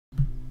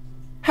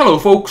Hello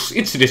folks,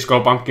 it's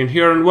DiscoPumpking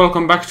here and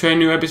welcome back to a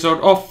new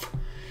episode of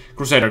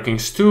Crusader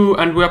Kings 2,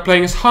 and we are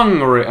playing as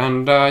Hungary,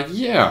 and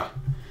yeah.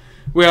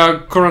 We are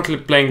currently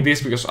playing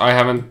this because I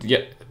haven't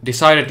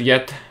decided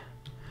yet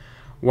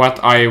what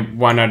I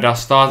wanna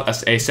start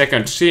as a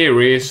second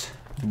series,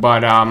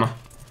 but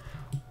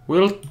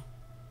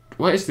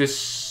where is this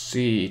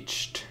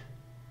sieged?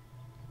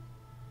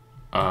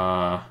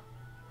 Oh,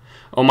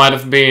 might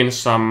have been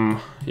some...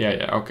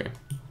 yeah, okay.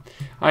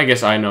 I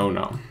guess I know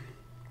now.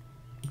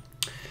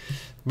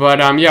 But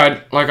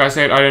yeah, like I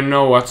said, I don't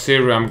know what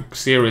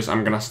series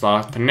I'm gonna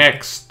start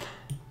next.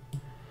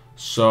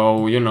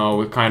 So, you know,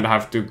 we kinda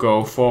have to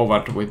go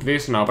forward with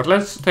this now. But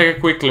let's take a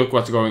quick look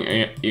what's going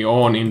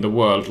on in the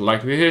world.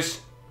 Like, this is,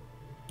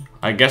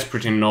 I guess,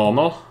 pretty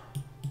normal.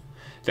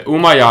 The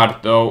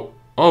Umayyad, though...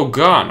 oh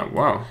god,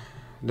 wow.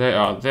 They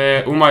are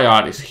there.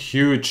 Umayyad is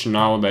huge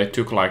now. They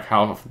took like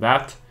half of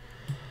that.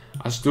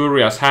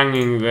 Asturias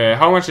hanging there.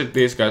 How much did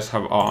these guys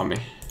have army?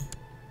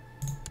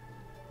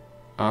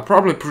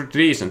 Probably pretty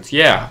decent,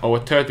 yeah, over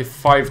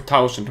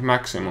 35,000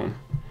 maximum.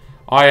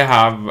 I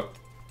have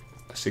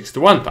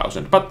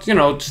 61,000, but you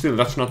know, still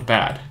that's not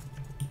bad.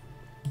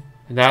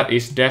 That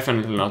is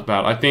definitely not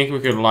bad. I think we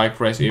could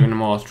like raise even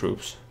more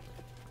troops.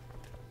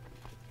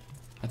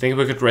 I think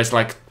we could raise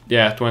like,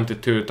 yeah,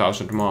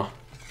 22,000 more.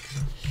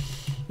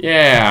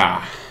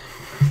 Yeah.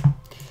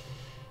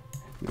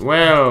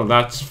 Well,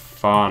 that's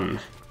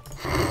fun.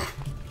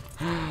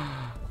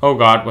 Oh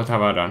god, what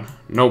have I done?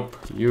 Nope,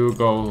 you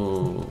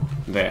go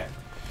there.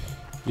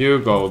 You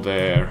go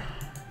there.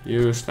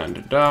 You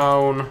stand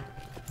down.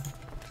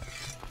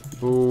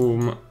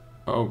 Boom.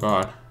 Oh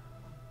god.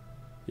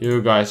 You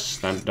guys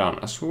stand down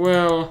as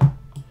well.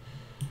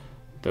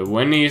 The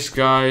Venice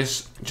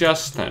guys,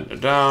 just stand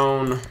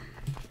down.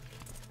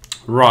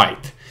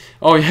 Right.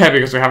 Oh yeah,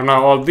 because we have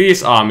now all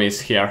these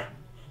armies here.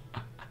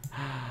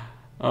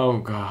 Oh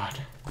god.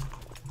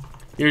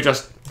 You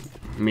just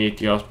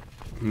meet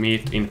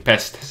in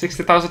Pest.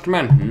 60,000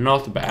 men,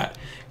 not bad.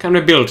 Can we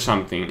build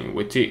something?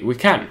 We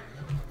can.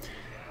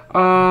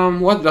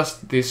 What does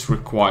this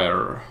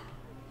require?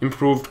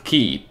 Improved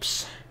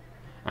keeps.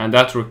 And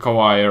that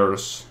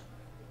requires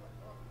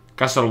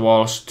castle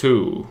walls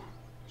too.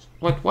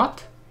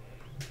 What?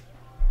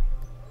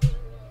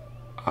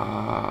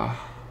 I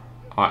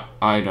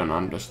don't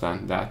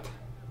understand that.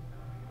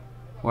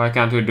 Why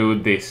can't we do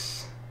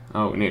this?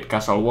 Oh, we need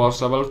castle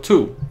walls level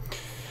 2.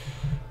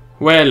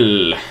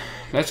 Well,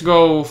 let's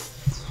go for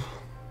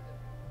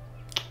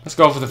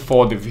the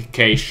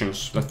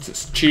fortifications.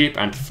 That's cheap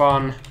and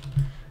fun.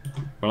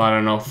 Well, I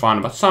don't know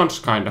fun, but sounds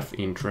kind of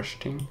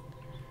interesting.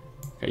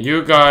 Okay,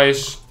 you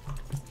guys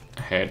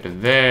head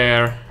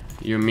there.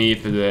 You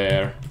meet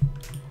there.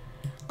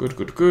 Good.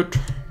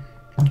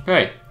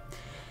 Okay.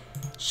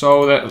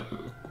 So the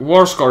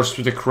war score is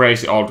pretty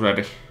crazy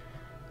already,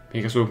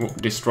 because we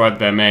destroyed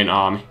their main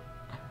army.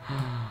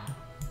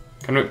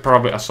 Can we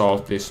probably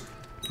assault this?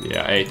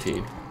 Yeah,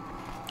 18.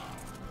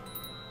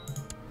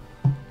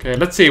 Okay,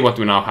 let's see what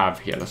we now have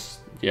here.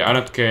 Yeah, I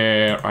don't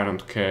care.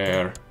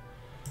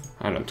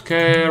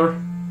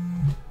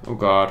 Oh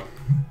god.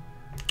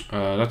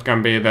 That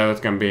can be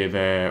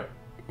there,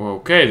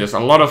 Okay, there's a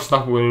lot of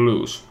stuff we'll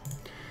lose.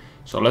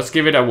 So let's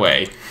give it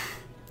away.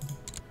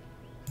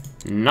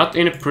 Not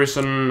in a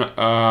prison.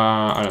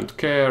 I don't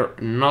care.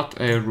 Not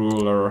a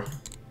ruler.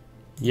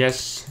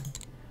 Yes.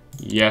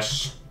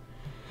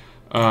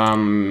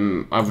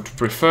 I would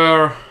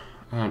prefer,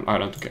 and I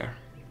don't care.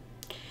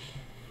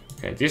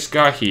 Okay, this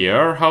guy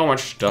here, how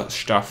much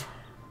stuff?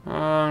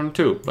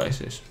 2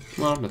 places.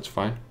 Well, that's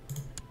fine.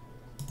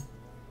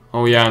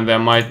 Oh yeah, and there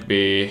might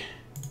be...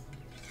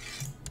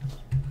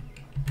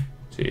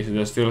 see, is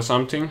there still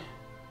something?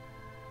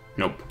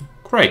 Nope.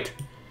 Great.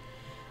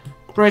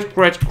 Great.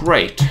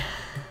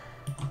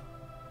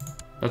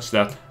 That's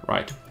that,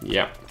 right,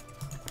 yeah.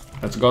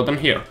 Let's go then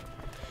here.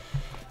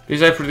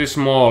 This is a pretty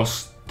small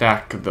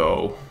stack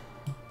though.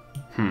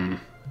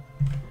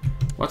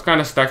 What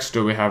kind of stacks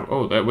do we have?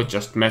 Oh, we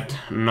just met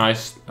a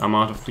nice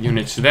amount of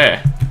units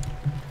there.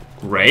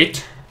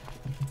 Great.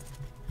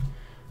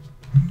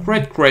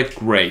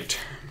 Great.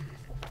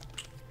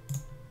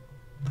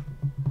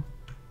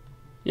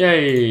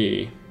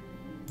 Yay.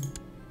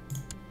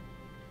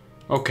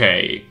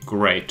 Okay,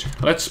 great.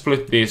 Let's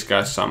split these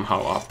guys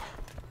somehow up.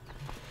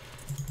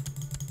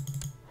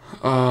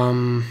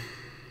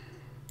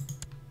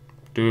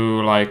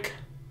 Do like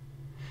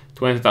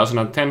 20,000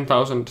 and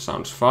 10,000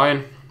 sounds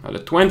fine. The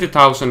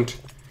 20,000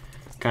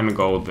 can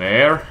go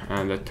there,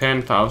 and the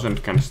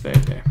 10,000 can stay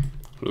there.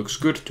 Looks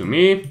good to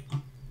me.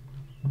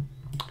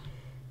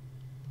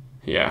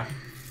 Yeah.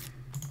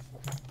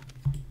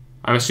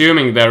 I'm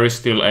assuming there is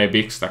still a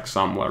big stack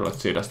somewhere.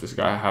 Let's see, does this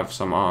guy have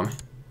some army?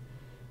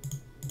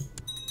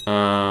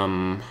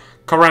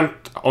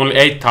 Current only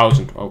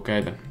 8,000.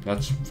 Okay then,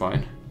 that's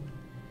fine.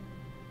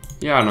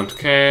 Yeah, I don't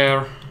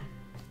care.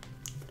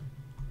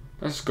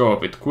 Let's go a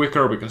bit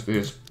quicker because this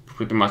is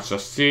pretty much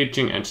just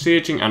sieging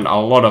and a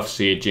lot of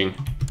sieging.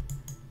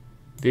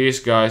 These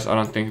guys, I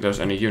don't think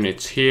there's any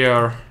units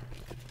here.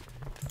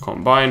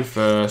 combine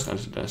first, and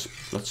then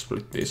let's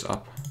split these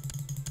up.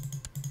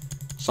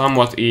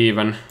 Somewhat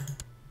even.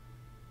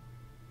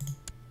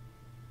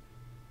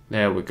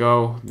 There we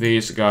go.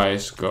 These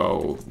guys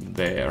go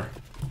there.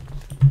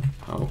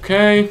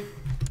 Okay.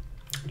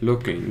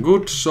 Looking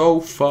good so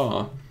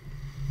far.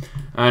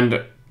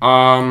 And,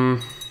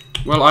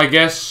 well, I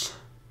guess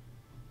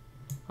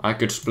I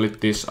could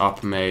split this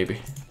up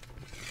maybe.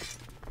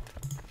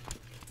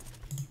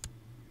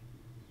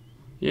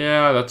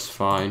 Yeah, that's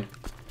fine.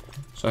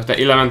 So if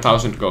the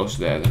 11,000 goes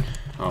there then.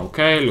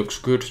 Okay, looks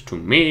good to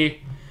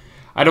me.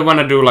 I don't want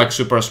to do like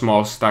super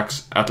small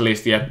stacks at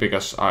least yet,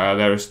 because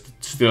there is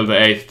still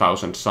the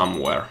 8,000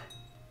 somewhere.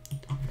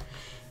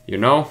 You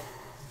know?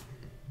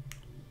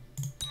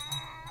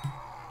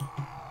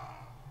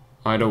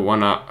 I don't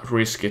wanna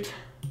risk it.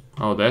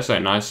 Oh, there's a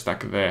nice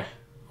stack there.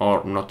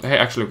 Or not. Hey,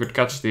 actually we could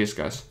catch these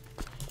guys.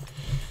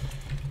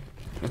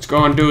 Let's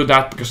go and do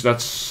that, because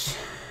that's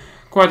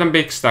quite a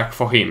big stack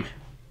for him.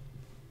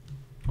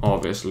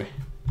 Obviously.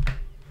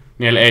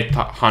 Nearly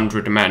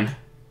 800 men.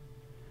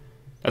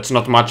 That's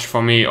not much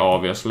for me,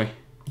 obviously.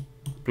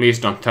 Please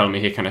don't tell me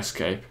he can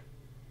escape.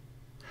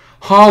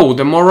 How?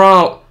 The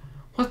morale...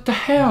 What the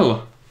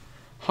hell?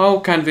 How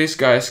can this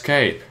guy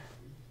escape?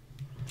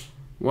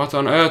 What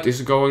on earth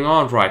is going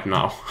on right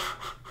now?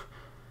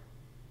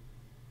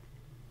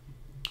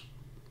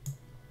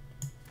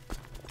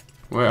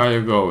 Where are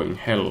you going,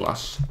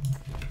 Hellas?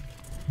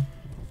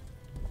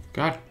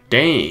 God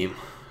damn.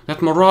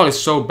 That morale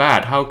is so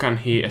bad. How can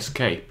he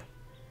escape?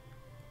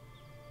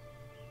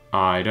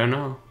 I don't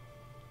know.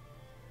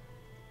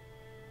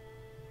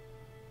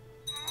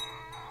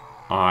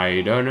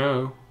 I don't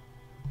know.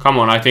 Come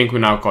on, I think we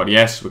now caught.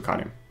 Yes, we caught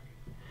him.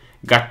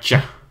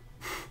 Gotcha.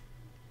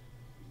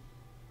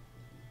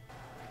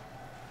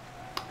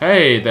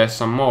 Hey, there's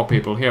some more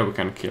people here we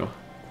can kill.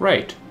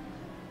 Great.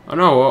 Oh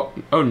no,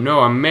 oh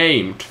no, I'm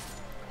maimed.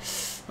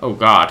 Oh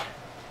god.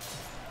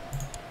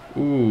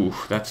 Ooh,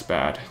 that's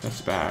bad.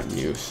 That's bad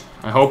news.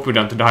 I hope we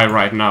don't die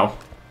right now.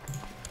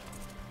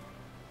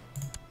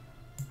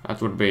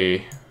 That would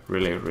be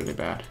really, really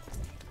bad.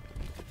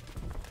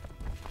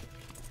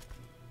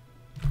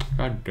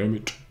 God damn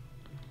it.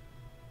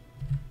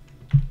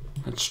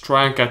 Let's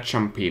try and catch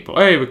some people.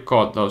 Hey, we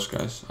caught those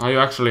guys. Are you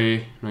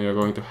actually... No, you're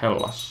going to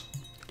Hellas.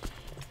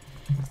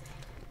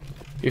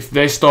 If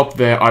they stop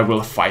there, I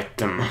will fight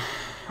them.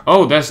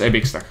 Oh, there's a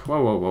big stack.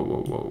 Whoa, whoa, whoa,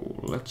 whoa, whoa.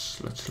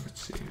 Let's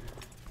see.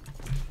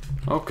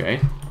 Okay.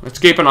 Let's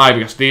keep an eye,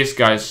 because these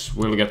guys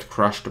will get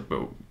crushed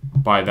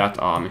by that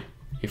army.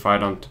 If I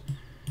don't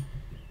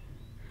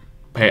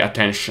pay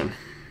attention.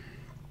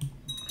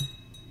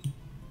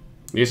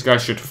 These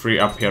guys should free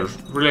up here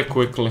really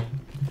quickly.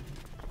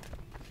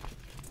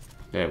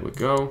 There we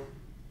go.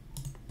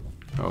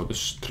 Oh, the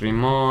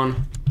Strimon.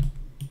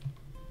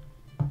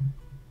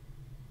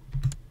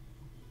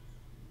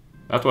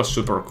 That was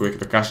super quick,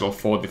 the castle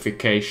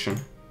fortification.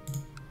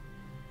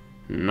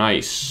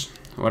 Nice.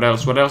 What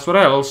else, what else, what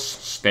else?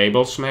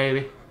 Stables,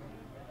 maybe?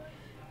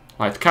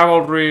 Light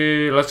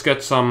cavalry. Let's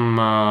get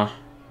some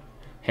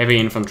heavy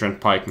infantry and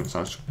pikemen.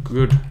 Sounds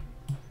good.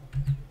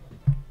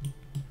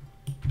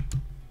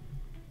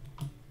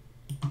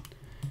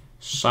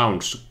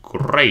 Sounds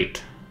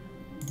great.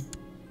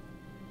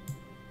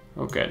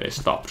 Okay, they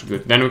stopped.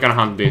 Good. Then we can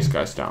hunt these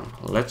guys down.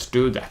 Let's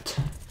do that.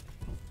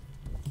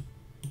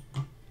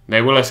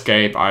 They will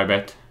escape, I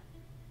bet.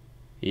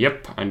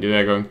 Yep, and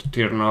they're going to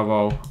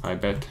Tirnovo, I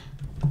bet.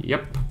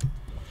 Yep.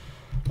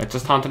 Let's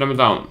just hunt them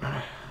down.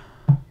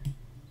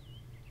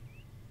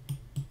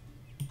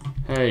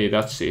 Hey,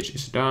 that siege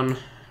is done.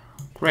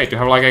 Great, you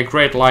have like a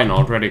great line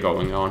already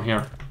going on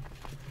here.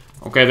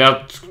 Okay,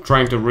 they're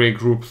trying to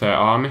regroup their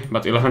army,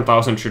 but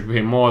 11,000 should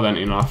be more than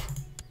enough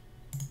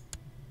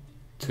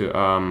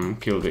to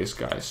kill these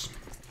guys.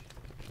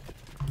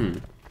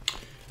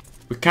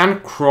 We can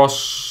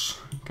cross...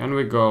 Can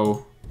we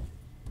go...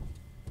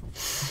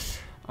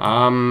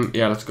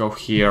 yeah, let's go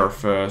here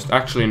first.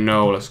 Actually,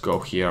 no, let's go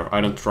here.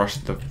 I don't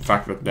trust the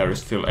fact that there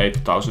is still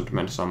 8,000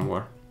 men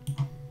somewhere.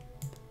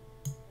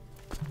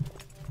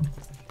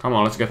 Come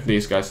on, let's get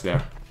these guys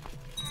there.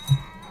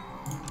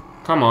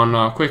 Come on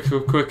now, quick,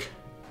 quick, quick.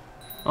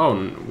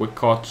 Oh, we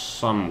caught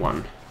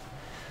someone.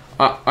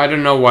 I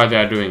don't know why they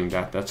are doing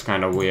that. That's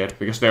kind of weird,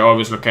 because they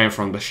obviously came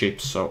from the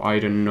ships, so I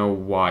don't know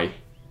why.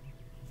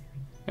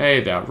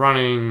 Hey, they're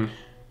running.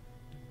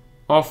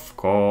 Of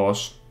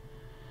course.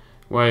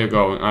 Where are you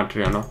going?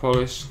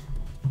 Adrianopolis.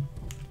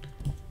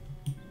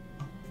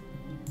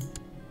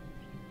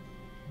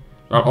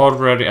 We're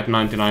already at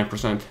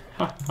 99%.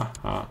 Ha ha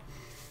ha.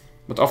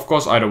 But of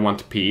course I don't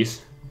want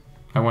peace.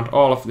 I want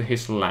all of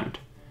his land.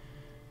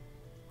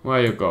 Where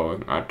are you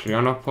going?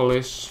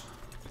 Adrianopolis?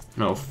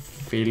 No,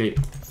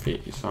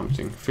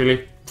 something.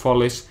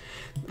 Philippolis.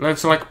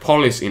 It's like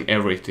polis in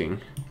everything.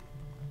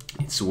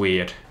 It's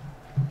weird.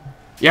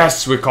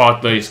 Yes, we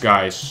caught these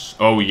guys.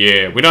 Oh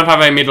yeah. We don't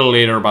have a middle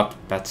leader, but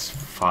that's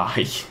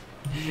fine.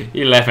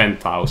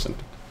 11,000.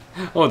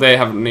 Oh, they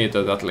have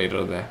neither that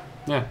leader there.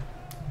 Yeah.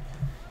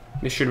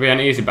 This should be an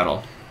easy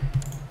battle.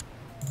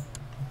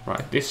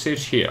 Right, this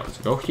siege here. Let's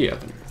go here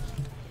then.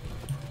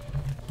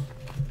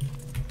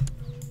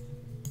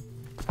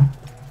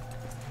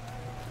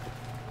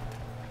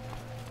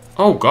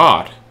 Oh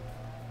god.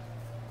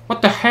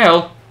 What the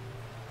hell?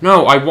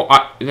 No,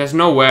 there's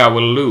no way I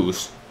will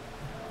lose.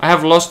 I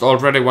have lost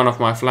already one of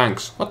my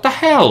flanks. What the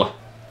hell?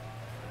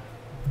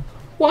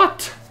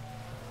 What?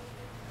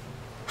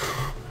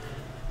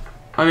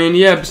 I mean,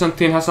 yeah,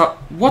 Byzantine has a...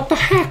 What the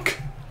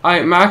heck?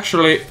 I'm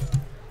actually...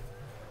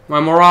 My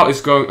morale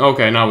is going...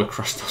 Okay, now we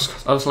crushed those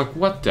guys. I was like,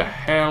 what the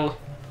hell?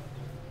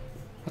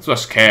 That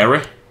was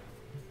scary.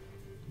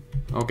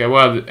 Okay,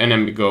 where the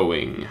enemy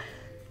going?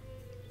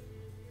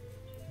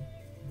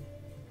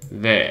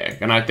 There.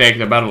 Can I take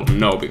the battle?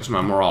 No, because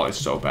my morale is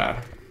so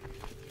bad.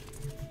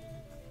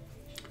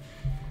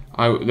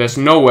 There's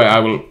no way I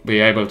will be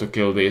able to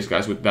kill these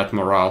guys with that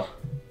morale.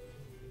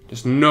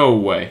 There's no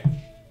way.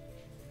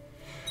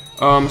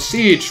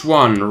 Siege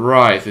 1,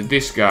 right,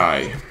 this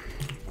guy.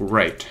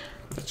 Great.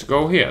 Let's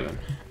go here then.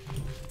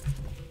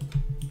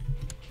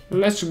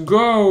 Let's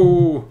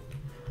go!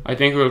 I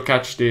think we'll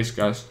catch these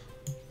guys.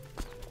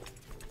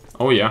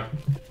 Oh yeah.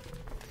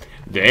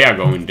 They are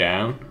going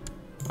down.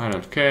 I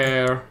don't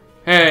care.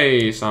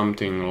 Hey,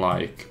 something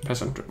like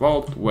peasant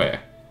revolt.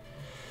 Where?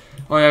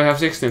 Oh yeah, I have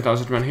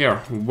 16,000 men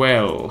here.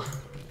 Well,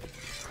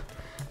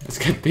 let's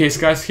get these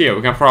guys here.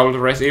 We can probably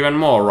raise even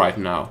more right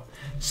now.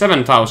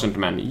 7,000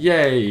 men.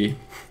 Yay!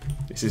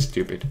 This is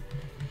stupid.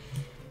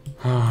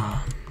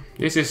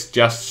 This is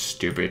just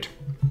stupid.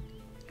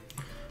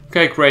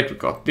 Okay, great. We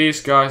got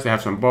these guys. They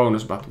have some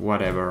bonus, but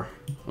whatever.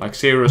 Like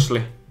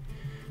seriously.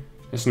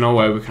 There's no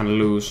way we can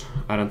lose.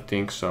 I don't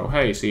think so.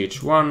 Hey,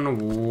 siege 1.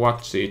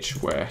 What siege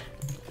where?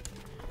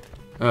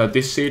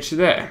 This siege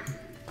there.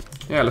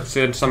 Yeah, let's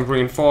send some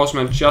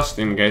reinforcement just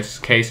in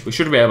case. We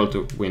should be able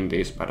to win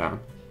this, but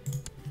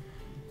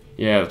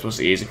yeah, that was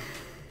easy.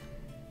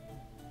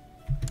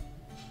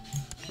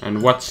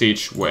 And what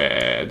siege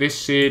where? This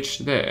siege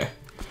there.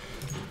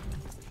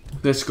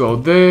 Let's go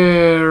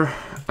there.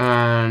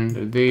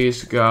 And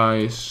these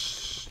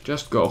guys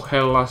just go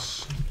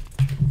Hellas.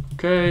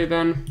 Okay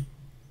then.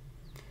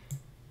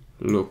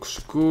 Looks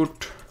good.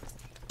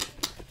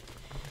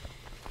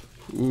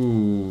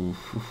 Ooh.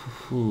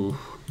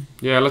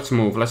 Yeah, let's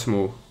move.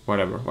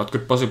 Whatever. What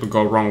could possibly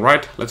go wrong,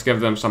 right? Let's give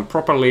them some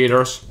proper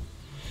leaders.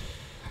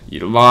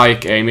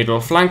 Like a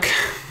middle flank.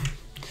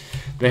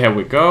 There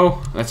we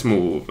go. Let's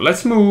move.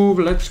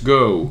 Let's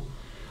go.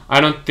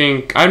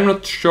 I'm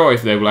not sure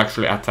if they will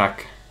actually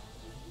attack.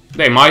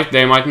 They might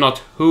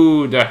not.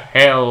 Who the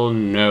hell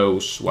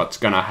knows what's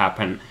gonna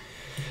happen?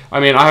 I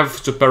mean, I have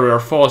superior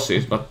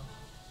forces, but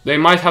they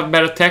might have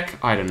better tech.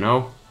 I don't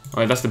know.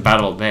 Oh, that's the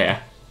battle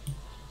there.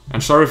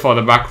 And sorry for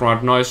the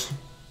background noise.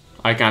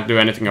 I can't do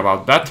anything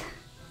about that.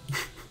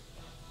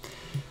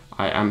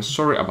 I am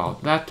sorry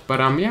about that, but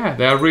yeah,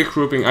 they are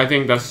regrouping. I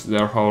think that's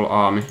their whole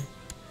army.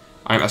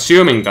 I'm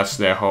assuming that's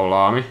their whole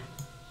army.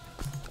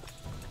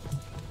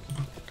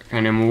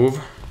 Can you move?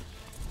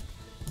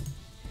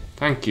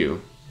 Thank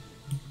you.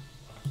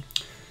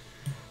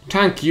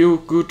 Thank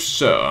you, good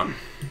sir.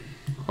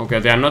 Okay,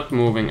 they are not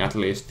moving at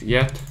least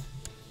yet.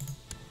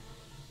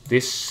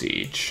 This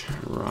siege.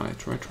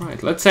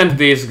 Right. Let's send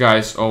these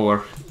guys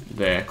over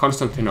there.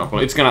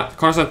 Constantinople.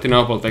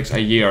 Constantinople takes a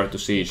year to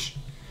siege.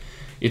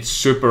 It's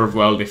super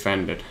well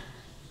defended.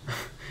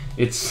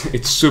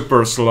 it's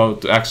super slow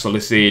to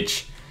actually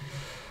siege.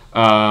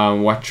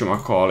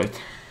 Whatchamacallit.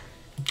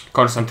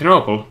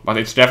 Constantinople, but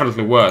it's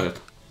definitely worth it.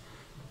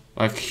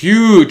 Like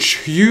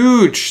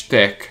huge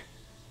tech.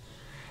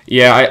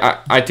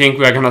 Yeah, I think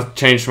we're gonna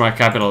change my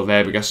capital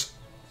there, because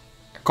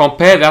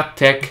compare that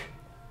tech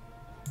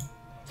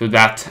to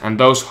that and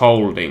those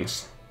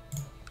holdings.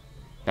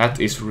 That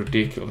is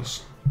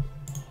ridiculous.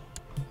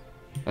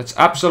 That's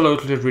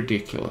absolutely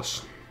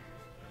ridiculous.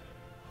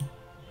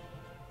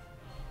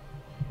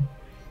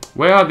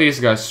 Where are these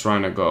guys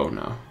trying to go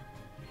now?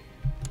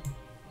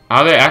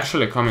 Are they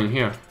actually coming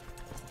here?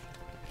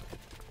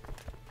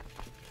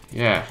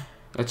 Yeah,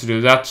 let's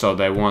do that so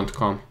they won't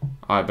come,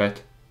 I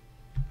bet.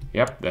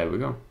 Yep, there we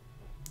go.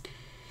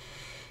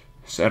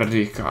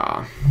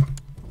 Serdica.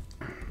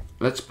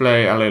 Let's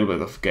play a little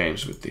bit of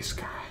games with this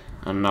guy.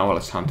 And now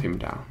let's hunt him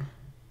down.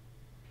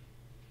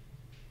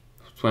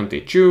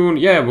 20 June.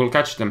 Yeah, we'll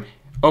catch them.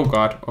 Oh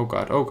god.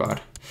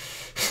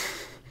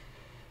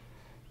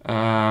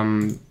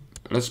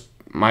 Let's...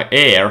 My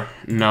air.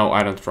 No,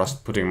 I don't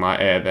trust putting my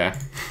air there.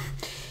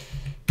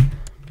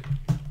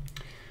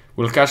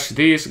 We'll catch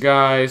these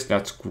guys.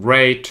 That's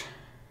great.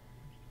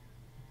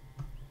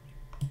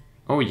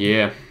 Oh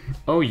yeah.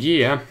 Oh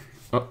yeah.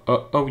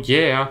 Oh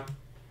yeah.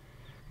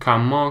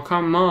 Come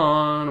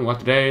on.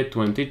 What day?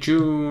 20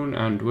 June.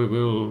 And we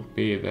will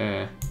be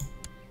there.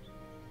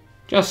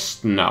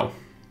 Just now.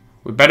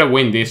 We better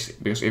win this,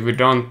 because if we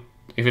don't...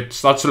 If it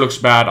starts to look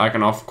bad, I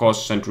can of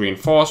course send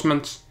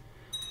reinforcements.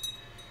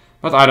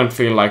 But I don't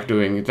feel like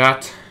doing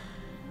that.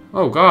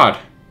 Oh god.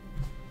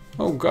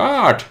 Oh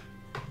god.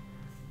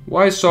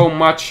 Why so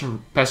much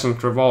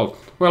peasant revolt?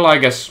 Well, I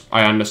guess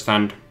I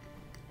understand.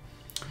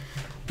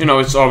 You know,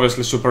 it's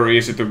obviously super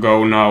easy to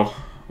go now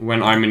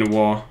when I'm in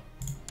war.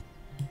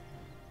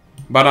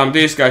 But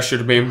these guys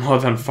should be more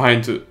than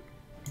fine to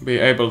be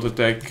able to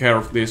take care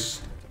of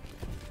this.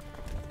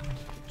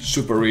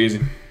 Super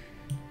easy.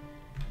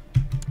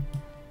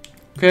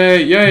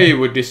 Okay, yay,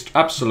 we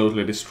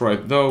absolutely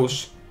destroyed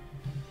those.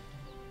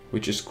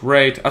 Which is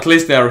great. At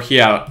least they're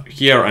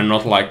here and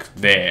not like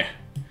there.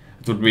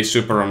 It would be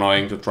super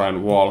annoying to try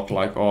and walk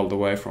like all the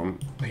way from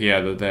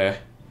here to there.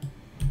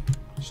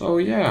 So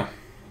yeah.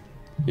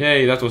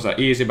 Yay, that was an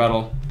easy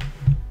battle.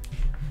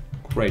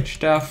 Great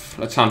stuff.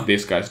 Let's hunt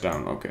these guys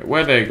down. Okay,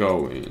 where are they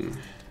going?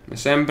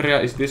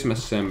 Mesembria? Is this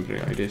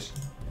Mesembria? It is.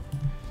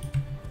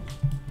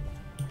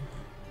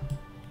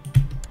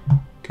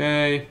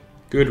 Okay,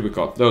 good, we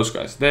got those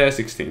guys there.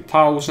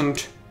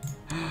 16,000.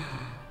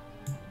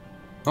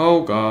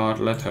 Oh god,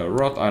 let her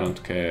rot, I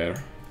don't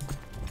care.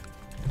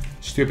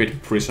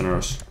 Stupid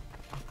prisoners.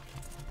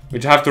 We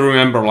have to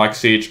remember, like,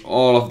 siege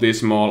all of these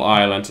small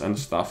islands and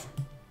stuff.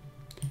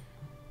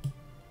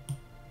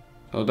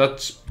 So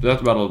that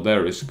battle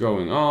there is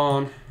going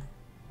on.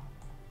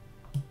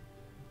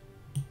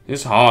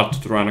 It's hard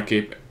to try to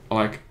keep,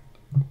 like...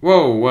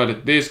 Whoa, where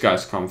did these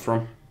guys come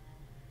from?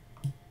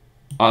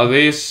 Are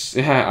these...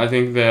 Yeah, I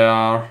think they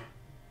are...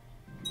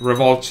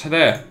 revolts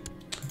there.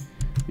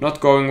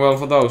 Not going well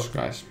for those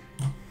guys.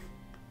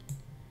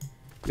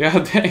 They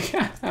are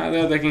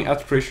taking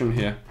attrition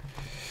here.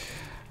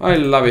 I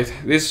love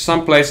it.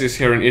 Some places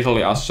here in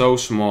Italy are so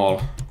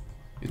small.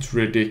 It's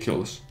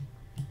ridiculous.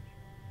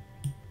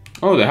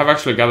 Oh, they have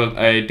actually gathered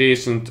a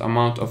decent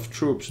amount of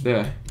troops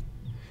there.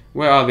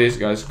 Where are these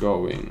guys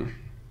going?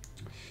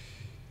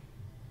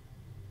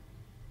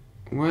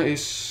 Where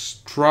is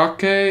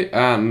Strake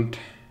and...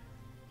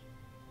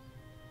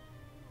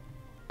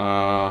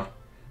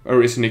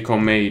 where is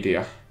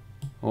Nicomedia?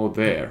 Oh,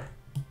 there.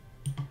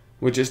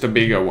 Which is the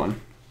bigger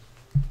one?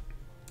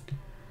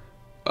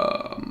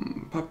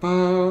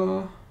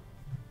 Papa...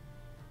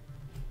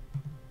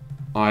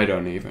 I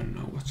don't even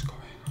know what's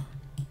going on.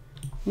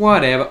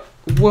 Whatever.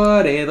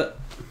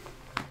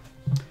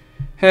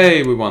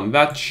 Hey, we won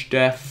that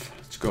stuff.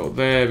 Let's go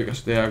there,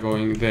 because they are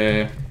going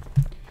there.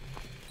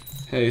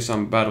 Hey,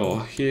 some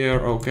battle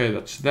here. Okay,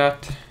 that's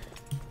that.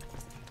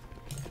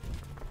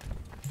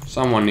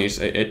 Someone needs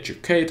an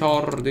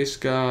educator, this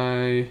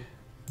guy.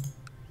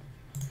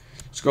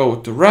 Let's go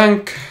to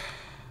rank.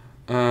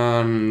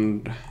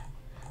 And...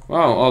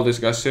 wow, all these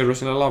guys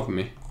seriously love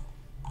me.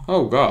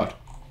 Oh god.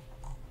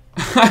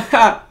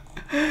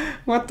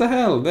 What the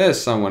hell?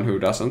 There's someone who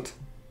doesn't.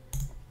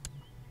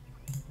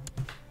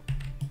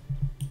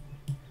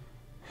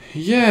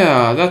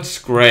 Yeah, that's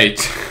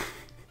great.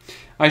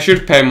 I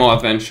should pay more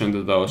attention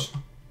to those.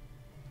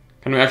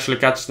 Can we actually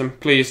catch them?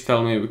 Please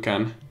tell me we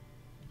can.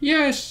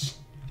 Yes!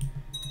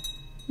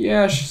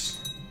 Yes!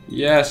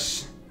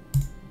 Yes!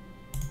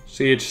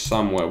 Siege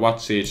somewhere. What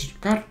siege?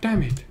 God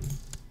damn it.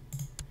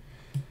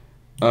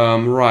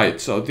 Right,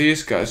 so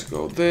these guys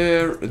go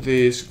there,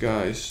 these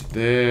guys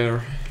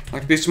there.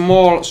 Like these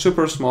small,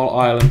 super small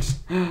islands.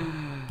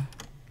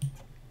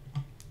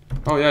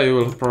 Oh yeah, you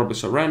will probably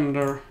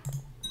surrender.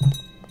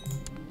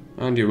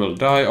 And you will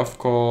die, of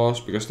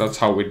course, because that's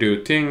how we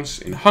do things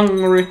in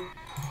Hungary.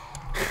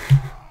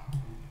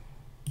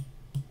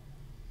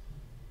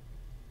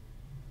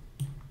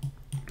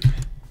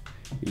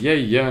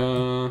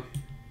 Yeah.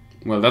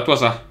 Well, that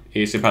was a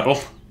easy battle.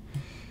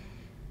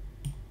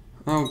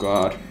 Oh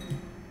god.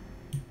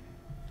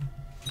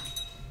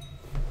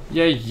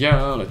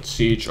 Yeah, let's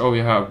siege. Oh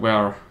yeah, we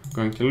are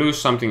going to lose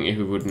something if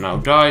we would now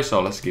die, so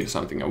let's give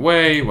something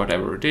away,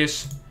 whatever it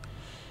is.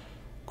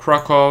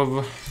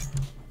 Krakow.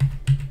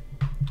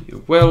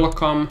 You're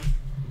welcome.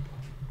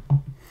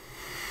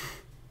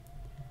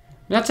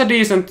 That's a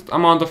decent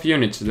amount of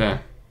units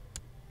there.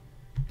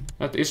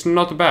 That is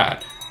not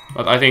bad.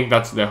 But I think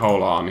that's the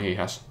whole army he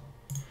has.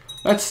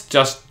 Let's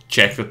just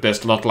check that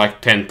there's not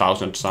like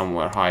 10,000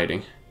 somewhere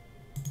hiding.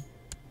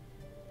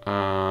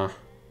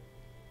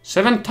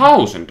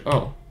 7,000?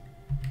 Oh.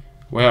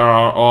 Where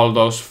are all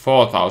those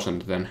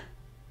 4,000 then?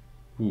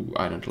 Ooh,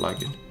 I don't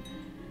like it.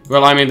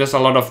 Well, I mean, there's a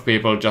lot of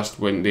people just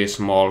in these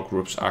small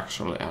groups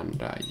actually,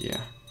 and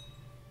yeah.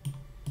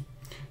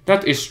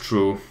 That is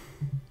true.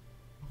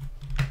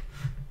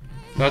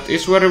 That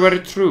is very, very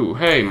true.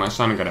 Hey, my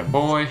son got a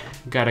boy.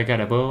 Got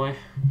a boy.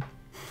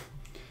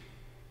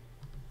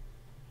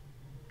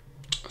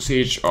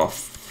 Siege of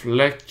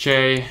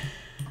Lecce.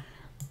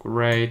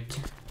 Great.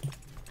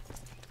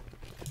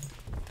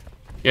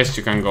 Yes,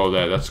 you can go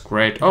there. That's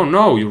great. Oh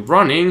no, you're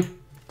running.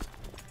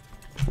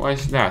 Why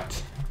is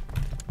that?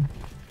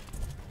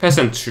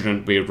 Peasants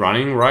shouldn't be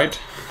running, right?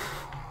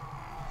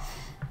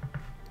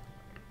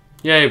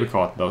 Yay, we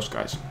caught those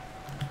guys.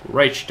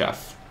 Great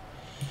stuff.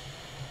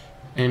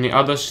 Any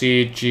other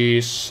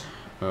sieges?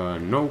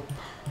 Nope.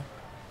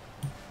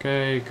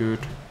 Okay, good.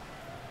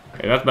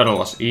 Okay, that battle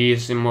was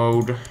easy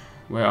mode.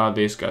 Where are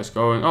these guys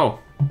going? Oh.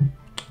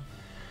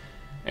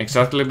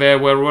 Exactly there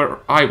where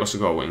I was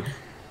going.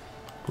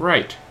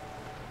 Great.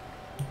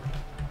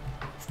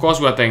 Of course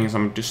we are taking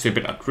some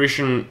stupid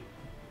attrition.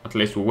 At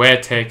least we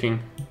were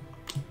taking.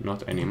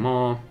 Not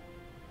anymore.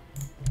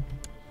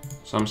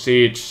 Some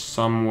siege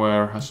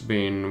somewhere has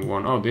been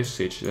won. Oh, this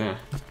siege there.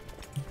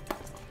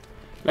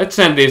 Let's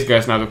send these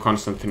guys now to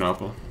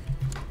Constantinople.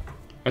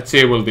 Let's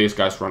see, will these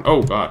guys run?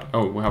 Oh god.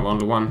 Oh, we have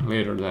only one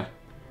leader there.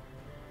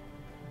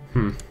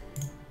 To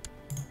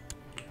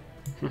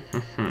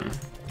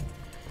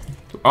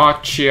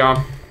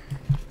Achia.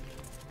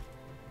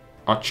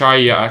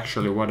 Achaya,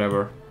 actually,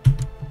 whatever.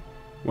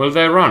 Will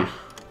they run?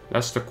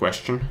 That's the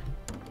question.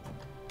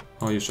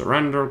 Oh, you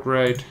surrender,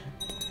 great.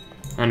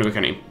 And we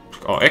can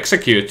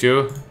execute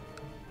you.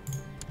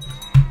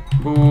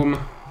 Boom.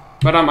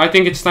 But I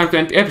think it's time to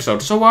end the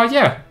episode. So,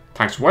 yeah.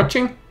 Thanks for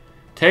watching.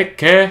 Take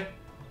care.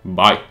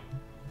 Bye.